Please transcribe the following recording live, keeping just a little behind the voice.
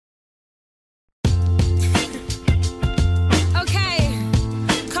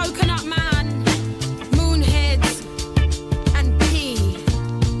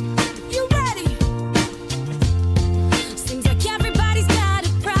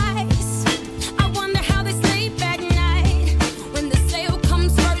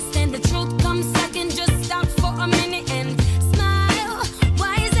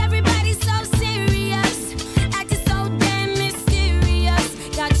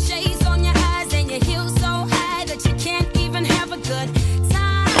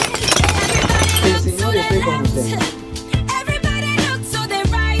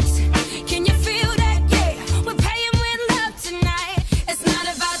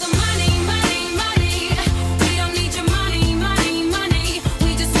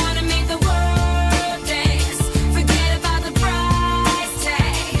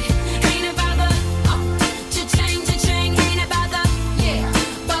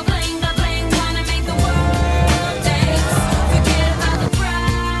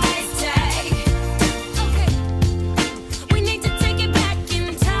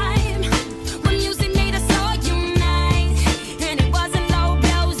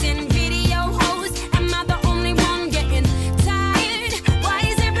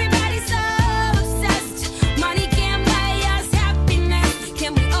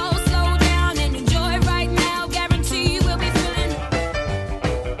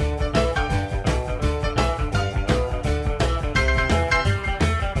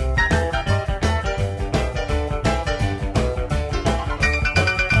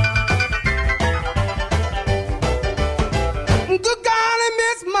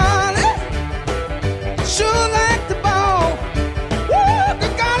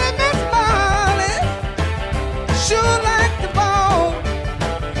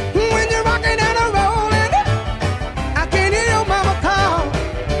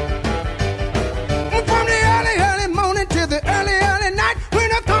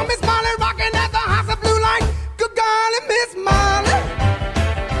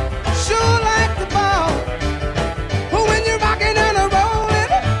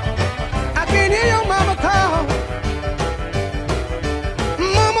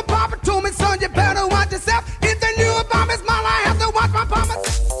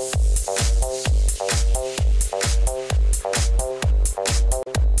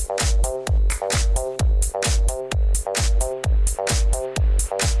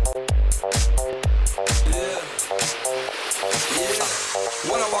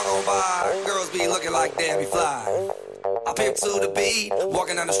like Debbie Fly. I pimp to the beat,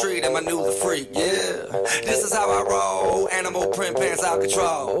 walking down the street and my new the freak, yeah. This is how I roll, animal print pants out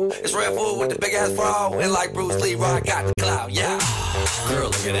control. It's Red Food with the big ass bra, and like Bruce Lee, I got the clout, yeah.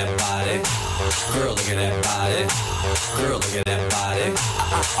 Girl, look at that body. Girl, look at that body. Girl, look at that body.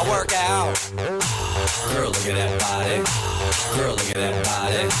 I work out. Girl, look at that body. Girl, look at that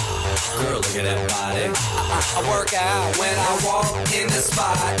body. Girl, look at that body. I work out when I walk in the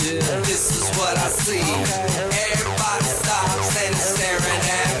spot. Yeah. This is what I see. Everybody stops and is staring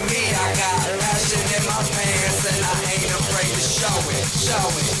at me. I got passion in my pants and I ain't afraid to show it. Show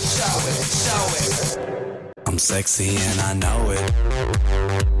it, show it, show it. I'm sexy and I know it.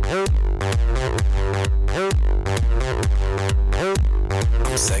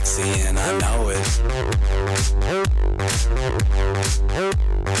 I'm sexy and I know it.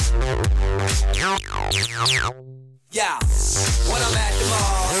 Yeah, when I'm at the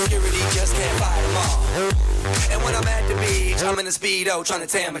mall, security just can't fight them all. And when I'm at the beach, I'm in a Speedo trying to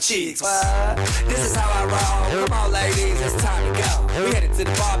tan my cheeks. What? This is how I roll. Come on, ladies, it's time to go. We headed to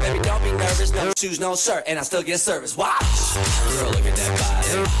the bar, baby, don't be nervous. No shoes, no shirt, and I still get service. Watch. Girl, look at that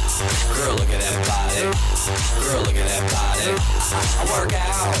body. Girl, look at that body. Girl, look at that body. I work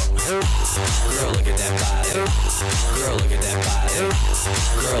out. Girl, look at that body. Girl, look at that body.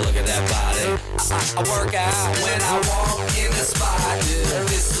 Girl, look at that body. I work out when I walk in the spot. Yeah,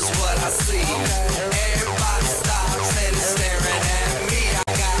 this is what I see. Everybody stops and is staring at me.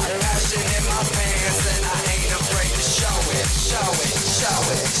 I got passion in my pants and I ain't afraid to show it. Show it, show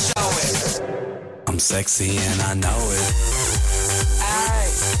it, show it. I'm sexy and I know it.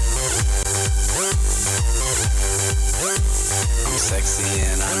 Aye. I'm sexy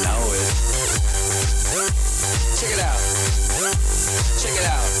and I know it. Check it out. Check it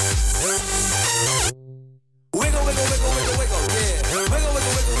out. Wiggle, wiggle, wiggle, wiggle, wiggle, yeah. Wiggle,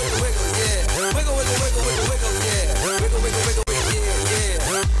 wiggle, wiggle, wiggle, wiggle, yeah. Wiggle, wiggle, wiggle, wiggle, wiggle, yeah. Wiggle, wiggle, wiggle, wiggle, yeah,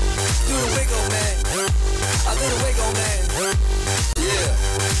 yeah. Do the wiggle, man. I do the wiggle, man. Yeah.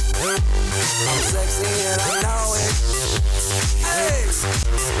 I'm sexy and I know it. Hey.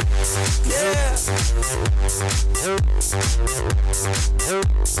 Yeah.